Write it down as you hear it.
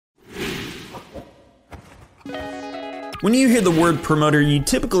When you hear the word promoter, you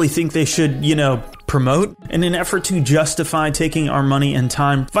typically think they should, promote. In an effort to justify taking our money and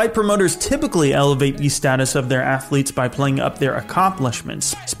time, fight promoters typically elevate the status of their athletes by playing up their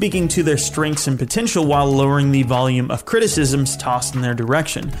accomplishments, speaking to their strengths and potential while lowering the volume of criticisms tossed in their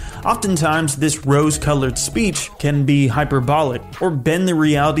direction. Oftentimes, this rose-colored speech can be hyperbolic or bend the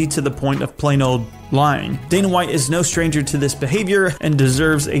reality to the point of plain old lying. Dana White is no stranger to this behavior and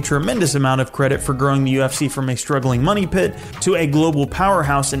deserves a tremendous amount of credit for growing the UFC from a struggling money pit to a global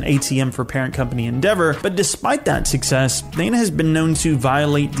powerhouse and ATM for parent company Endeavor. But despite that success, Dana has been known to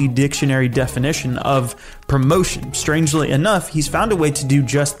violate the dictionary definition of promotion. Strangely enough, he's found a way to do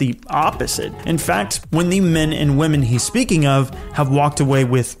just the opposite. In fact, when the men and women he's speaking of have walked away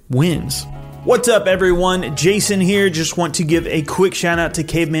with wins. What's up, everyone? Jason here. Just want to give a quick shout out to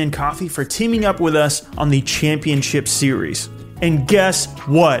Caveman Coffee for teaming up with us on the Championship Series. And guess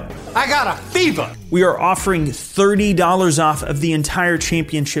what? I got a fever! We are offering $30 off of the entire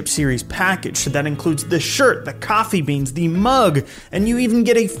Championship Series package. So that includes the shirt, the coffee beans, the mug, and you even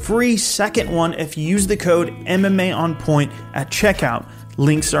get a free second one if you use the code MMAOnPoint at checkout.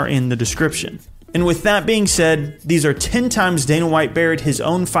 Links are in the description. And with that being said, these are 10 times Dana White buried his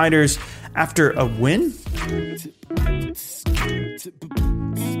own fighters after a win?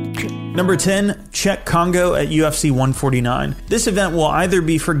 Number 10, Cheick Kongo at UFC 149. This event will either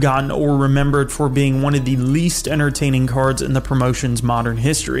be forgotten or remembered for being one of the least entertaining cards in the promotion's modern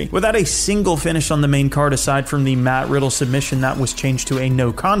history. Without a single finish on the main card aside from the Matt Riddle submission that was changed to a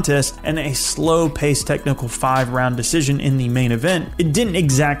no contest and a slow-paced technical 5-round decision in the main event, it didn't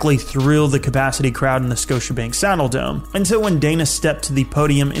exactly thrill the capacity crowd in the Scotiabank Saddledome. Until when Dana stepped to the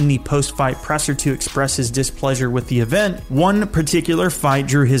podium in the post-fight presser to express his displeasure with the event, one particular fight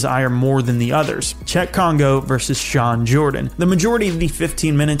drew his ire more than the others. Cheick Kongo versus Sean Jordan. The majority of the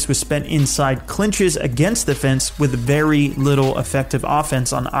 15 minutes was spent inside clinches against the fence with very little effective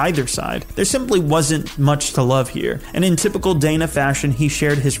offense on either side. There simply wasn't much to love here, and in typical Dana fashion, he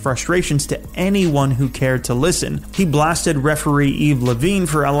shared his frustrations to anyone who cared to listen. He blasted referee Yves Levine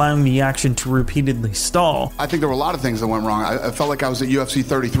for allowing the action to repeatedly stall. I think there were a lot of things that went wrong. I felt like I was at UFC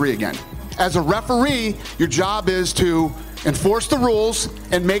 33 again. As a referee, your job is to enforce the rules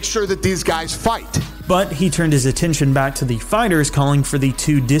and make sure that these guys fight. But he turned his attention back to the fighters, calling for the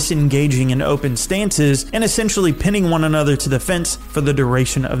two disengaging in open stances and essentially pinning one another to the fence for the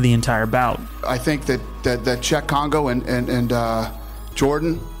duration of the entire bout. I think that Cheick Kongo and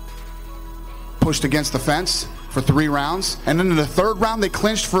Jordan pushed against the fence for 3 rounds, and then in the 3rd round they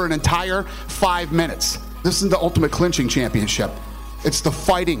clinched for an entire 5 minutes. This is the Ultimate Clinching Championship. It's the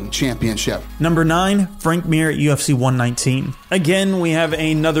fighting championship. Number 9, Frank Mir at UFC 119. Again, we have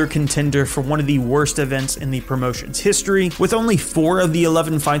another contender for one of the worst events in the promotion's history. With only 4 of the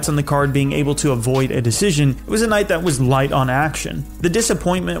 11 fights on the card being able to avoid a decision, it was a night that was light on action. The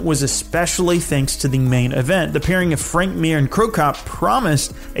disappointment was especially thanks to the main event. The pairing of Frank Mir and Cro Cop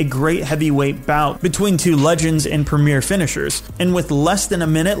promised a great heavyweight bout between two legends and premier finishers. And with less than a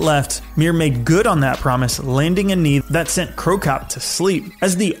minute left, Mir made good on that promise, landing a knee that sent Cro Cop to sleep.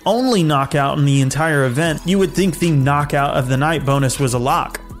 As the only knockout in the entire event, you would think the knockout of the night bonus was a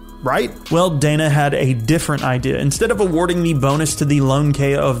lock, right? Well, Dana had a different idea. Instead of awarding the bonus to the lone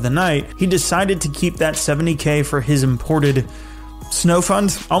KO of the night, he decided to keep that $70K for his imported snow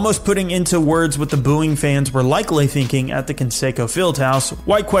fund, almost putting into words what the booing fans were likely thinking at the Conseco Fieldhouse.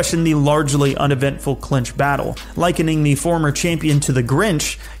 White questioned the largely uneventful clinch battle. Likening the former champion to the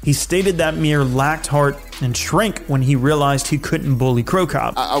Grinch, he stated that Mir lacked heart and shrank when he realized he couldn't bully Cro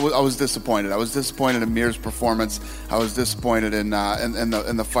Cop. I was disappointed. I was disappointed in Mir's performance. I was disappointed in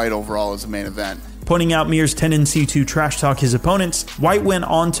the fight overall as a main event. Pointing out Mir's tendency to trash talk his opponents, White went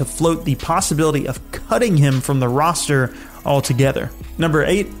on to float the possibility of cutting him from the roster altogether. Number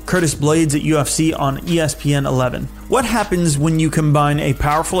 8, Curtis Blaydes at UFC on ESPN 11. What happens when you combine a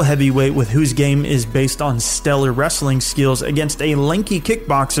powerful heavyweight with whose game is based on stellar wrestling skills against a lanky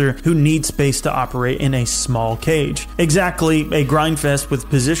kickboxer who needs space to operate in a small cage? Exactly, a grindfest with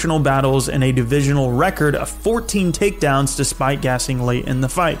positional battles and a divisional record of 14 takedowns despite gassing late in the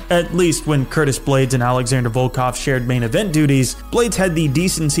fight. At least when Curtis Blaydes and Alexander Volkov shared main event duties, Blaydes had the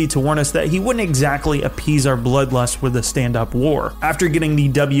decency to warn us that he wouldn't exactly appease our bloodlust with a stand-up war. After getting the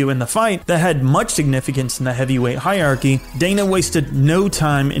W in the fight that had much significance in the heavyweight hierarchy, Dana wasted no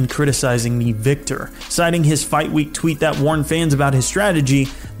time in criticizing the victor. Citing his Fight Week tweet that warned fans about his strategy,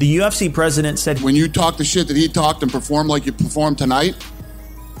 the UFC president said, "When you talk the shit that he talked and perform like you performed tonight,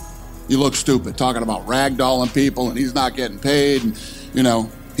 you look stupid, talking about ragdolling people and he's not getting paid, and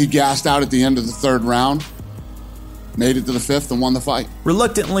he gassed out at the end of the 3rd round. made it to the 5th and won the fight.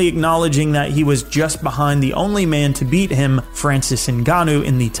 Reluctantly acknowledging that he was just behind the only man to beat him, Francis Ngannou,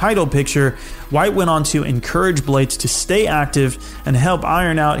 in the title picture, White went on to encourage Blaydes to stay active and help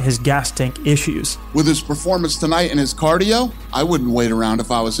iron out his gas tank issues. With his performance tonight and his cardio, I wouldn't wait around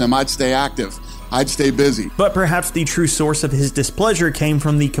if I was him. I'd stay active. I'd stay busy. But perhaps the true source of his displeasure came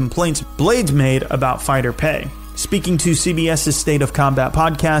from the complaints Blaydes made about fighter pay. Speaking to CBS's State of Combat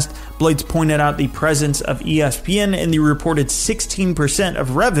podcast, Blaydes pointed out the presence of ESPN in the reported 16%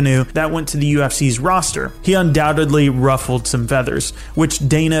 of revenue that went to the UFC's roster. He undoubtedly ruffled some feathers, which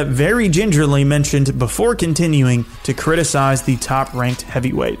Dana very gingerly mentioned before continuing to criticize the top-ranked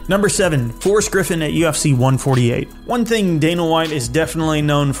heavyweight. Number 7, Forrest Griffin at UFC 148. One thing Dana White is definitely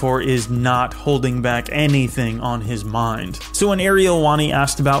known for is not holding back anything on his mind. So when Ariel Helwani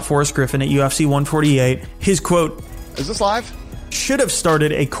asked about Forrest Griffin at UFC 148, his quote, "Is this live?" should have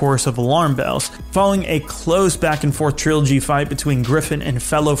started a chorus of alarm bells. Following a close back-and-forth trilogy fight between Griffin and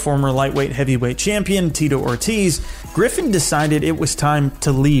fellow former lightweight heavyweight champion Tito Ortiz, Griffin decided it was time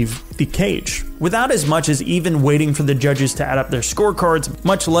to leave the cage. Without as much as even waiting for the judges to add up their scorecards,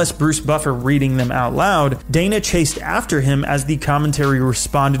 much less Bruce Buffer reading them out loud, Dana chased after him as the commentary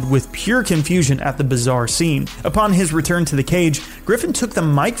responded with pure confusion at the bizarre scene. Upon his return to the cage, Griffin took the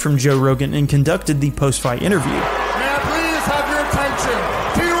mic from Joe Rogan and conducted the post-fight interview. Have your attention.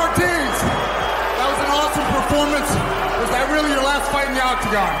 Tito Ortiz, that was an awesome performance. Was that really your last fight in the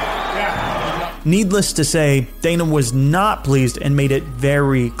octagon? Yeah. Needless to say, Dana was not pleased and made it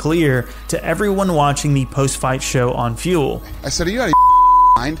very clear to everyone watching the post-fight show on Fuel. I said, "Are you out of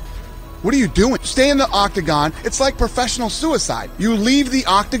your mind? What are you doing? Stay in the octagon. It's like professional suicide. You leave the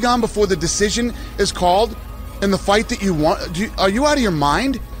octagon before the decision is called in the fight that you want. Are you out of your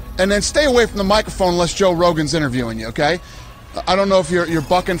mind? And then stay away from the microphone unless Joe Rogan's interviewing you, okay? I don't know if you're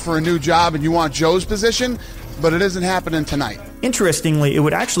bucking for a new job and you want Joe's position, but it isn't happening tonight." Interestingly, it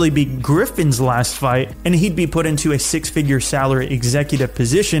would actually be Griffin's last fight, and he'd be put into a six-figure salary executive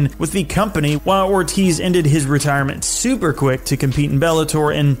position with the company, while Ortiz ended his retirement super quick to compete in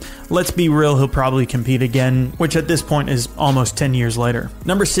Bellator, and let's be real, he'll probably compete again, which at this point is almost 10 years later.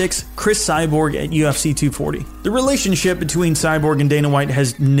 Number 6, Chris Cyborg at UFC 240. The relationship between Cyborg and Dana White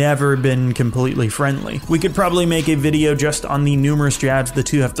has never been completely friendly. We could probably make a video just on the numerous jabs the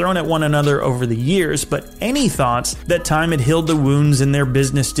two have thrown at one another over the years, but any thoughts that time had healed the wounds and their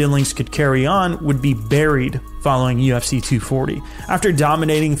business dealings could carry on would be buried following UFC 240. After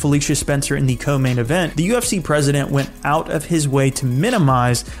dominating Felicia Spencer in the co-main event, the UFC president went out of his way to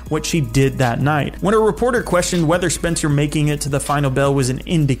minimize what she did that night. When a reporter questioned whether Spencer making it to the final bell was an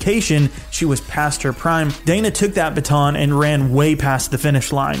indication she was past her prime, Dana took that baton and ran way past the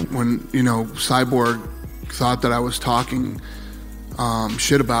finish line. When, Cyborg thought that I was talking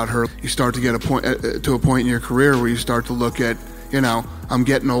shit about her, you start to get to a point in your career where you start to look at, I'm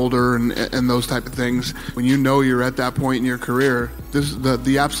getting older and those type of things. When you know you're at that point in your career, this is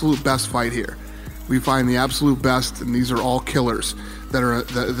the absolute best fight here. We find the absolute best, and these are all killers that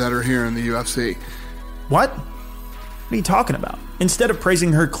are here in the UFC. What? What are you talking about? Instead of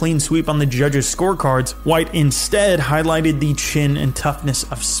praising her clean sweep on the judges' scorecards, White instead highlighted the chin and toughness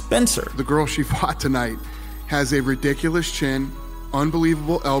of Spencer. The girl she fought tonight has a ridiculous chin,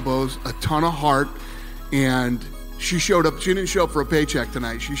 unbelievable elbows, a ton of heart, and she showed up. She didn't show up for a paycheck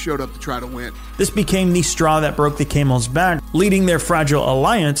tonight. She showed up to try to win. This became the straw that broke the camel's back, leading their fragile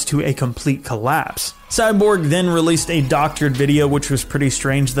alliance to a complete collapse. Cyborg then released a doctored video, which was pretty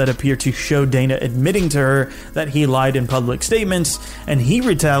strange, that appeared to show Dana admitting to her that he lied in public statements, and he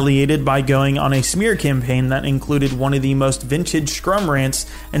retaliated by going on a smear campaign that included one of the most vintage scrum rants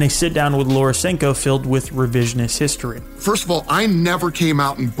and a sit-down with Lorosenko filled with revisionist history. First of all, I never came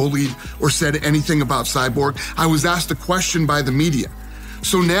out and bullied or said anything about Cyborg. I was asked a question by the media.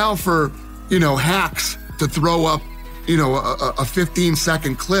 So now for, hacks to throw up, a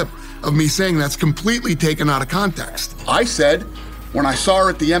 15-second clip of me saying that's completely taken out of context. I said, when I saw her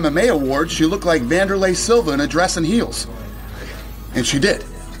at the MMA Awards, she looked like Vanderlei Silva in a dress and heels. And she did.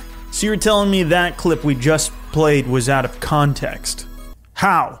 So you're telling me that clip we just played was out of context?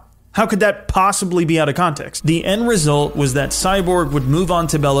 How? How could that possibly be out of context? The end result was that Cyborg would move on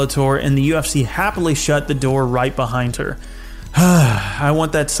to Bellator, and the UFC happily shut the door right behind her. I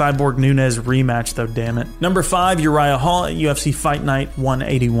want that Cyborg Nunes rematch though, damn it. Number 5, Uriah Hall at UFC Fight Night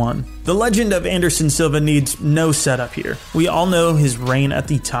 181. The legend of Anderson Silva needs no setup here. We all know his reign at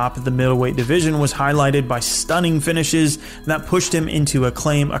the top of the middleweight division was highlighted by stunning finishes that pushed him into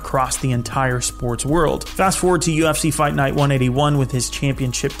acclaim across the entire sports world. Fast forward to UFC Fight Night 181 with his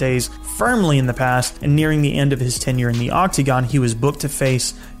championship days firmly in the past, and nearing the end of his tenure in the octagon, he was booked to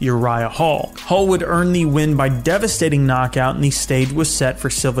face Uriah Hall. Hall would earn the win by devastating knockout, and the stage was set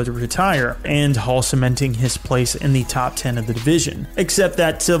for Silva to retire, and Hall cementing his place in the top 10 of the division. Except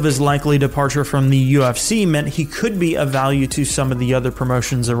that Silva's likely departure from the UFC meant he could be of value to some of the other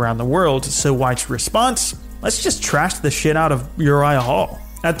promotions around the world, so White's response? Let's just trash the shit out of Uriah Hall.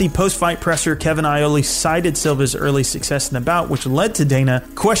 At the post-fight presser, Kevin Iole cited Silva's early success in the bout, which led to Dana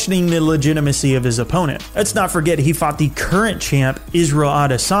questioning the legitimacy of his opponent. Let's not forget he fought the current champ Israel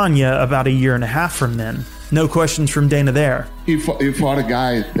Adesanya about a year and a half from then. No questions from Dana there. He fought a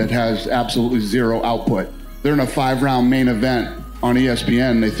guy that has absolutely zero output. They're in a 5-round main event on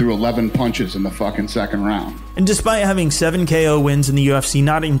ESPN. They threw 11 punches in the fucking second round. And despite having 7 KO wins in the UFC,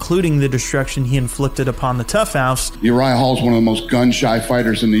 not including the destruction he inflicted upon the Tough House, Uriah Hall is one of the most gun-shy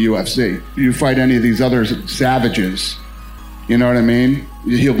fighters in the UFC. You fight any of these other savages, you know what I mean?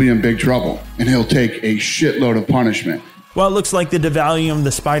 He'll be in big trouble, and he'll take a shitload of punishment. While it looks like the devaluing of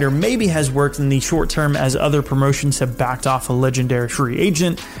the Spider maybe has worked in the short term as other promotions have backed off a legendary free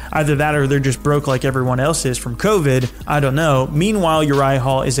agent, either that or they're just broke like everyone else is from COVID, I don't know. Meanwhile, Uriah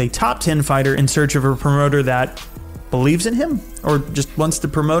Hall is a top 10 fighter in search of a promoter that believes in him or just wants to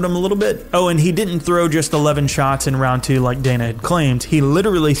promote him a little bit. Oh, and he didn't throw just 11 shots in round 2 like Dana had claimed. He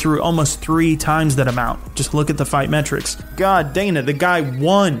literally threw almost 3 times that amount. Just look at the fight metrics. God, Dana, the guy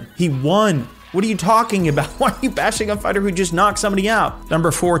won. He won. What are you talking about? Why are you bashing a fighter who just knocked somebody out?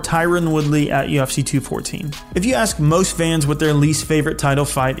 Number 4, Tyron Woodley at UFC 214. If you ask most fans what their least favorite title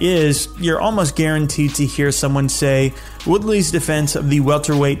fight is, you're almost guaranteed to hear someone say Woodley's defense of the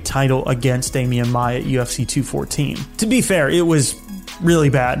welterweight title against Demian Maia at UFC 214. To be fair, it was really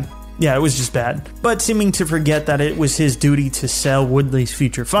bad. Yeah, it was just bad. But seeming to forget that it was his duty to sell Woodley's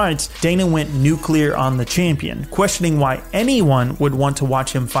future fights, Dana went nuclear on the champion, questioning why anyone would want to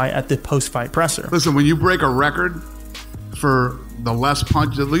watch him fight at the post-fight presser. Listen, when you break a record for the least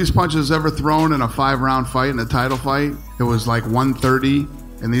punches ever thrown in a 5-round fight in a title fight, it was like 130,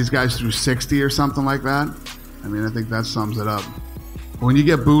 and these guys threw 60 or something like that. I mean, I think that sums it up. When you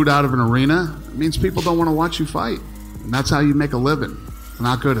get booed out of an arena, it means people don't want to watch you fight. And that's how you make a living.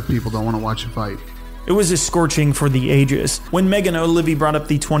 Not good if people don't want to watch you fight. It was a scorching for the ages. When Megan O'Leary brought up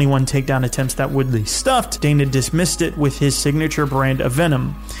the 21 takedown attempts that Woodley stuffed, Dana dismissed it with his signature brand of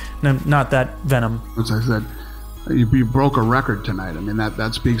venom. No, not that venom. As I said, you broke a record tonight. I mean,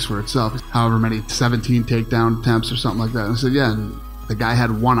 that speaks for itself. However many, 17 takedown attempts or something like that. And I said, yeah, and the guy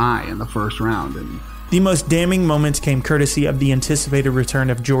had one eye in the first round. And the most damning moments came courtesy of the anticipated return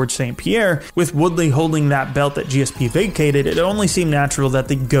of George St. Pierre. With Woodley holding that belt that GSP vacated, it only seemed natural that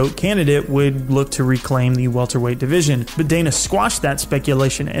the GOAT candidate would look to reclaim the welterweight division. But Dana squashed that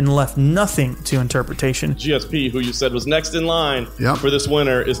speculation and left nothing to interpretation. GSP, who you said was next in line Yep. for this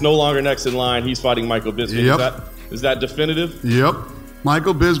winner, is no longer next in line. He's fighting Michael Bisping. Yep. Is that definitive? Yep.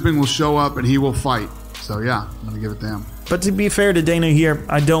 Michael Bisping will show up and he will fight. So yeah, I'm going to give it to him. But to be fair to Dana here,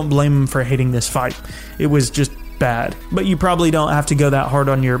 I don't blame him for hating this fight. It was just bad. But you probably don't have to go that hard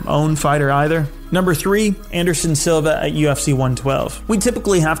on your own fighter either. Number 3, Anderson Silva at UFC 112. We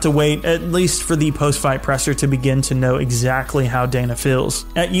typically have to wait at least for the post-fight presser to begin to know exactly how Dana feels.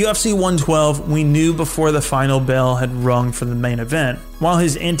 At UFC 112, we knew before the final bell had rung for the main event. While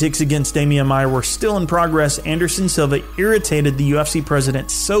his antics against Demian Maia were still in progress, Anderson Silva irritated the UFC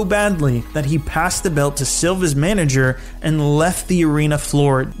president so badly that he passed the belt to Silva's manager and left the arena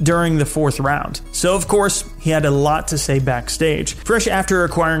floor during the 4th round. So of course, he had a lot to say backstage. Fresh after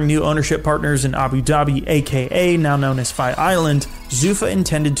acquiring new ownership partners in Abu Dhabi, aka now known as Fight Island, Zuffa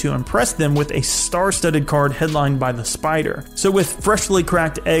intended to impress them with a star-studded card headlined by the Spider. So with freshly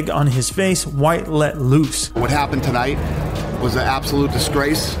cracked egg on his face, White let loose. What happened tonight was an absolute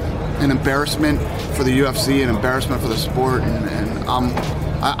disgrace, an embarrassment for the UFC, an embarrassment for the sport, and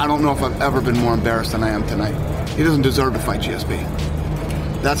I don't know if I've ever been more embarrassed than I am tonight. He doesn't deserve to fight GSP.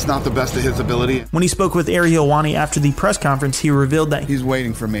 That's not the best of his ability. When he spoke with Ariel Helwani after the press conference, he revealed that He's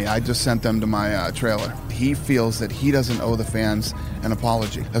waiting for me. I just sent them to my trailer. He feels that he doesn't owe the fans an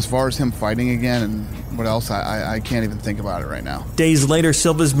apology. As far as him fighting again and what else, I can't even think about it right now. days later,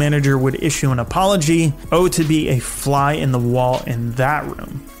 Silva's manager would issue an apology. Oh, to be a fly in the wall in that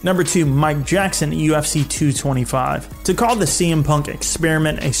room. Number 2, Mike Jackson at UFC 225. To call the CM Punk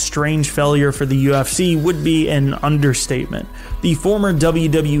experiment a strange failure for the UFC would be an understatement. The former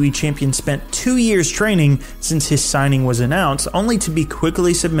WWE champion spent 2 years training since his signing was announced, only to be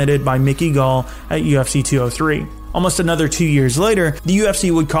quickly submitted by Mickey Gall at UFC 203. Almost another 2 years later, the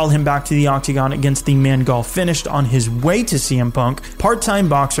UFC would call him back to the octagon against the man Gall finished on his way to CM Punk, part-time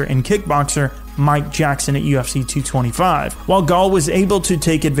boxer and kickboxer Mike Jackson at UFC 225. While Gall was able to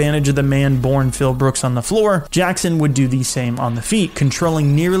take advantage of the man born Phil Brooks on the floor, Jackson would do the same on the feet,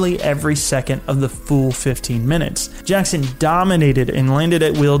 controlling nearly every second of the full 15 minutes. Jackson dominated and landed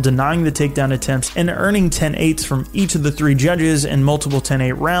at will, denying the takedown attempts and earning 10-8s from each of the 3 judges and multiple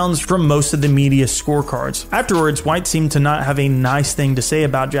 10-8 rounds from most of the media scorecards. Afterwards, White seemed to not have a nice thing to say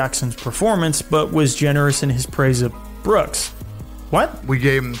about Jackson's performance, but was generous in his praise of Brooks. What? We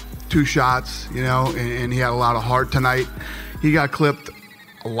gave him 2 shots, and he had a lot of heart tonight. He got clipped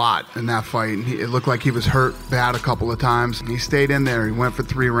a lot in that fight, and it looked like he was hurt bad a couple of times. He stayed in there. He went for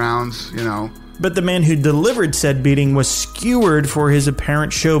 3 rounds, But the man who delivered said beating was skewered for his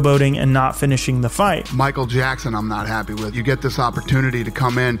apparent showboating and not finishing the fight. Michael Jackson, I'm not happy with. You get this opportunity to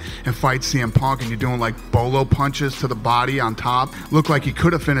come in and fight CM Punk, and you're doing like bolo punches to the body on top. Looked like he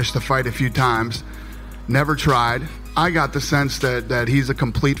could have finished the fight a few times. Never tried. I got the sense that he's a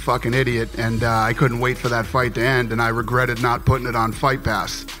complete fucking idiot, and I couldn't wait for that fight to end, and I regretted not putting it on Fight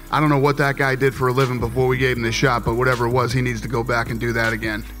Pass. I don't know what that guy did for a living before we gave him the shot, but whatever it was, he needs to go back and do that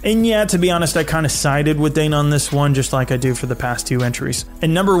again. And yeah, to be honest, I kind of sided with Dana on this one, just like I do for the past 2 entries.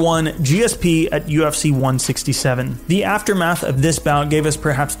 And number 1, GSP at UFC 167. The aftermath of this bout gave us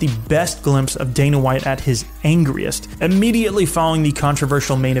perhaps the best glimpse of Dana White at his angriest. Immediately following the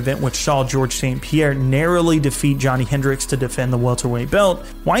controversial main event, which saw George St. Pierre narrowly defeat Johnny Hendricks to defend the welterweight belt,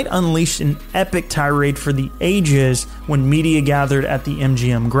 White unleashed an epic tirade for the ages when media gathered at the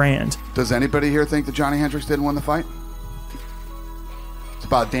MGM Grand. Does anybody here think that Johnny Hendricks didn't win the fight? It's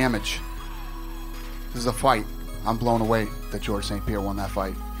about damage. This is a fight. I'm blown away that George St. Pierre won that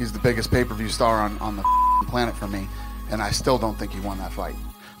fight. He's the biggest pay-per-view star on the planet for me, and I still don't think he won that fight.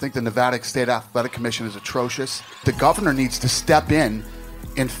 I think the Nevada State Athletic Commission is atrocious. The governor needs to step in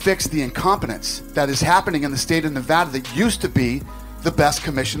and fix the incompetence that is happening in the state of Nevada that used to be the best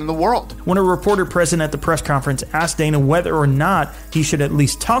commission in the world. When a reporter present at the press conference asked Dana whether or not he should at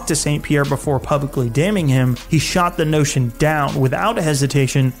least talk to St. Pierre before publicly damning him, he shot the notion down without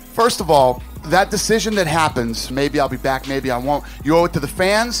hesitation. First of all, that decision that happens, maybe I'll be back, maybe I won't, you owe it to the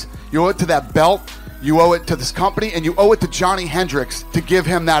fans, you owe it to that belt, you owe it to this company, and you owe it to Johnny Hendricks to give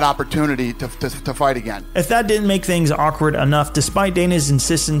him that opportunity to fight again. If that didn't make things awkward enough, despite Dana's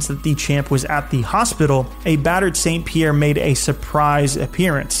insistence that the champ was at the hospital, a battered St. Pierre made a surprise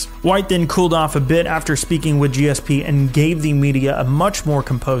appearance. White then cooled off a bit after speaking with GSP and gave the media a much more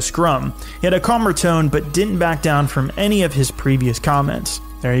composed scrum. He had a calmer tone but didn't back down from any of his previous comments.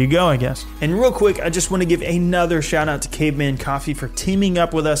 There you go, I guess. And real quick, I just want to give another shout out to Caveman Coffee for teaming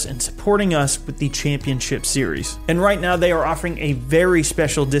up with us and supporting us with the Championship Series. And right now they are offering a very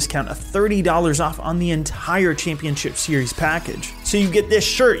special discount of $30 off on the entire Championship Series package. So you get this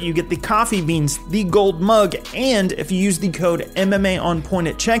shirt, you get the coffee beans, the gold mug, and if you use the code MMAOnPoint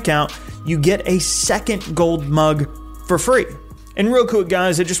at checkout, you get a second gold mug for free. And real quick,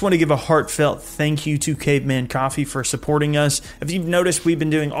 guys, I just want to give a heartfelt thank you to Caveman Coffee for supporting us. If you've noticed, we've been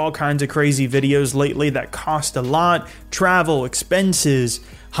doing all kinds of crazy videos lately that cost a lot. Travel, expenses,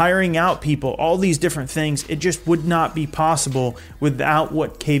 hiring out people, all these different things. It just would not be possible without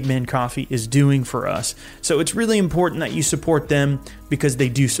what Caveman Coffee is doing for us. So it's really important that you support them because they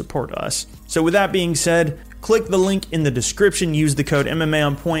do support us. So with that being said, click the link in the description. Use the code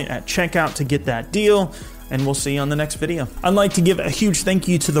MMAOnPoint at checkout to get that deal. And we'll see you on the next video. I'd like to give a huge thank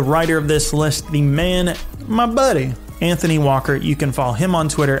you to the writer of this list, the man, my buddy, Anthony Walker. You can follow him on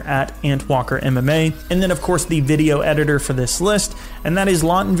Twitter at AntWalkerMMA. And then, of course, the video editor for this list, and that is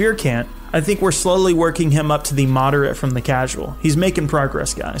Lawton Vierkant. I think we're slowly working him up to the moderate from the casual. He's making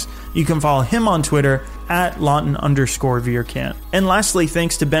progress, guys. You can follow him on Twitter at Lawton_Vierkant. And lastly,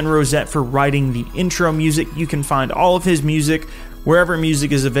 thanks to Ben Rosette for writing the intro music. You can find all of his music wherever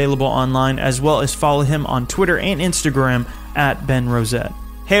music is available online, as well as follow him on Twitter and Instagram at Ben Rosette.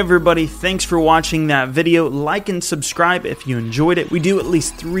 Hey everybody, thanks for watching that video. Like and subscribe if you enjoyed it. We do at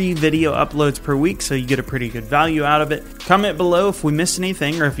least 3 video uploads per week, so you get a pretty good value out of it. Comment below if we missed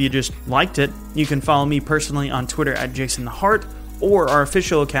anything or if you just liked it. You can follow me personally on Twitter at Jason the Heart, or our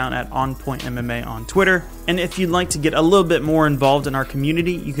official account at OnPointMMA on Twitter. And if you'd like to get a little bit more involved in our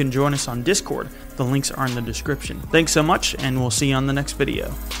community, you can join us on Discord. The links are in the description. Thanks so much, and we'll see you on the next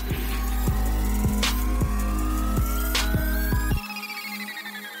video.